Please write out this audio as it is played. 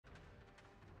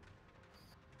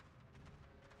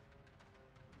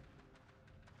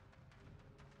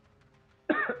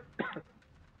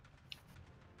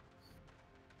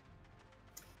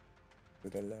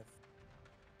the left.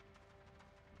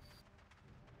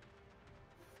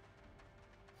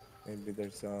 Maybe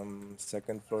there's some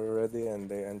second floor already and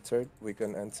they entered. We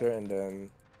can enter and then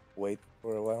wait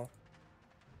for a while.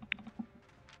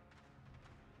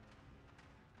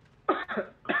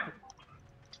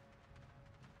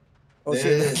 Oh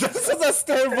shit, that's a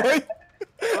stair, boy!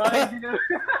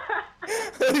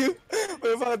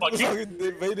 We're fucking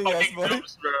invading us, boy.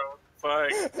 Noobs, bro.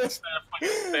 Fuck. It's not a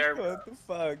fucking stair, bro. What the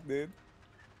fuck, dude?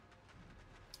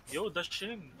 Yo, dash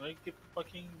in. I keep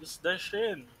fucking just dash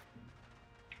in.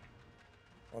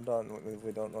 Hold on,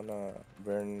 we don't wanna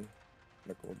burn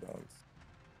the cooldowns.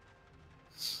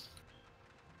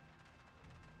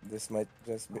 This might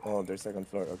just be. Oh, there's second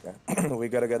floor. Okay, we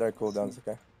gotta get our cooldowns.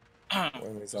 Okay.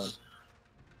 When we on.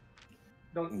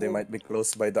 They might be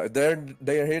close by the.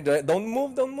 They're here. Don't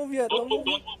move yet. Don't move.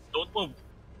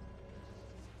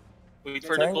 Wait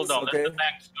for the cooldown. Okay. Let the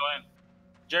tanks go in.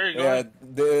 Jerry, go yeah,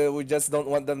 in. we just don't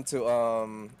want them to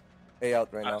A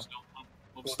out right now.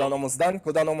 Move Cooldown almost done.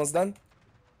 Cooldown almost done.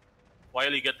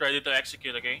 Wiley, get ready to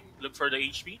execute. Okay. Look for the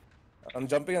HP. I'm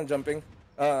jumping.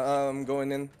 I'm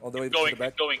going in all the way to the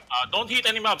back. Keep going. Don't hit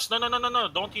any mobs. No.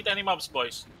 Don't hit any mobs,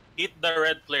 boys. Hit the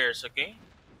red players. Okay.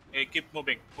 Okay, keep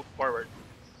moving. Move forward.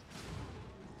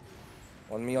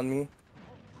 On me.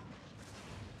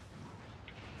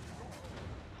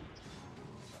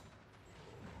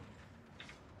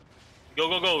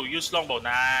 Go. Use longbow.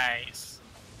 Nice.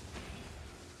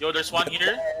 Yo, there's one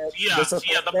here. See ya,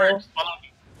 the birds. Follow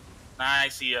me.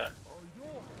 Nice, see ya.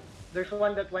 There's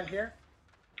one that went here.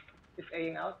 It's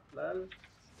A-ing out. Lol.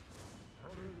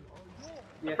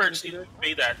 Yes, perks, you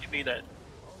pay that.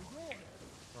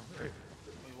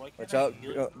 Watch out.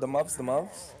 The mobs.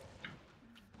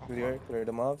 Clear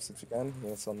the mobs if you can.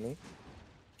 Yes, on me.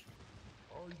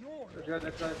 Let's go.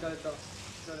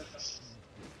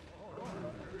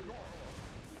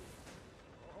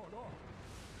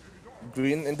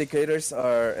 Green indicators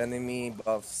are enemy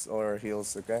buffs or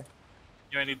heals, okay?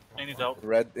 Yeah, I need help.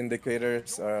 Red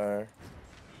indicators are...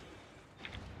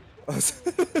 I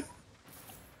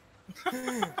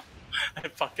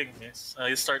fucking miss.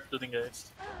 I start looting,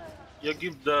 guys. You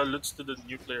give the loots to the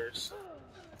new players.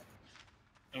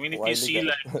 I mean, if you see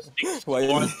like sticks,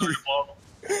 Wiley,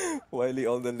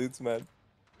 all the loots, man.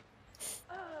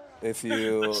 If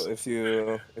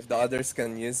the others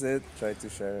can use it, try to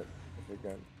share it if you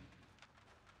can.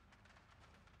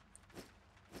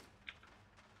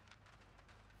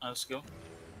 Let's go.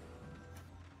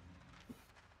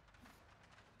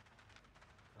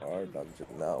 Our dungeon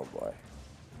now, boy.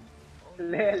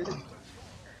 Lel.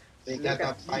 They got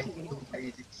a fight.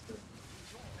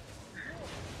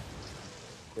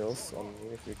 Kills on me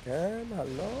if you can.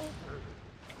 Hello?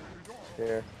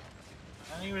 Here.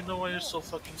 I don't even know why you're so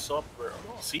fucking soft, bro.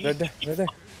 See? They're there.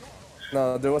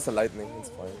 No, there was a lightning. It's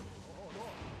fine.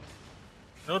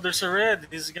 No, there's a red.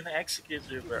 He's gonna execute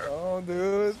you, bro. Oh,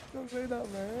 dude. Don't say that,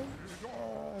 man.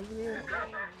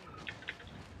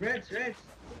 Red.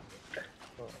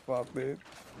 Oh, fuck, dude.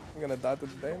 I'm gonna die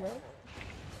today, man.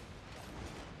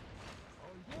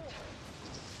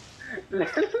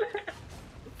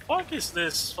 Fuck is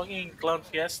this fucking clown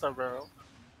fiesta, bro?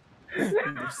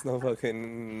 There's no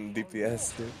fucking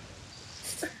DPS, dude.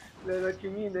 What you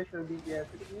mean? There's no DPS.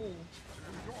 What do you mean?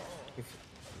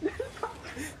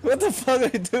 What the fuck are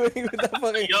you doing with that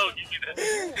fucking... Yo, give me that.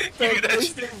 Give me that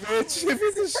shit. Bitch, you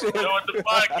piece of shit. Yo, what the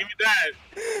fuck? Give me that.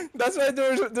 That's why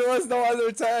there was no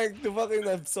other tank to fucking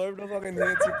absorb the fucking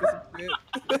hits, you piece of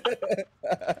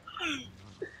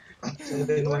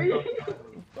shit.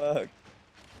 Fuck.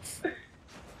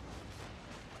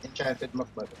 Enchanted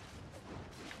Makbad.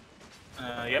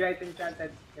 Yep. Right,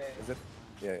 enchanted. Okay. Is it?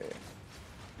 Yeah.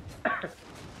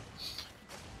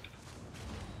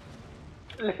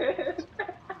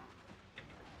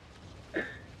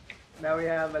 Now we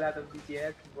have a lot of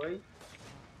DPS, boy.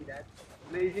 See that?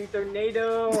 Blazing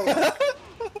tornado!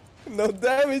 No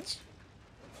damage!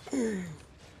 You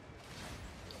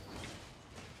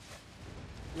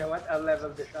know what? I'll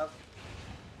level this up.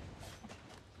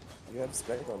 You have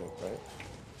spec on it, right?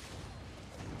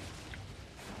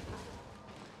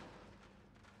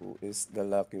 Who is the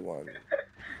lucky one?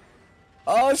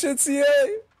 Oh shit,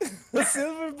 CA!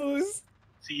 Silver boost!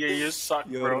 CA, you suck,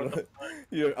 bro.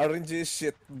 Your RNG is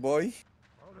shit, boy.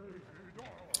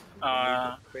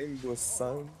 Fame boost,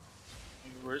 son.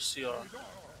 Where's your...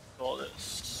 Call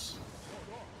this?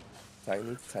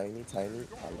 Tiny.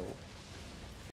 Hello.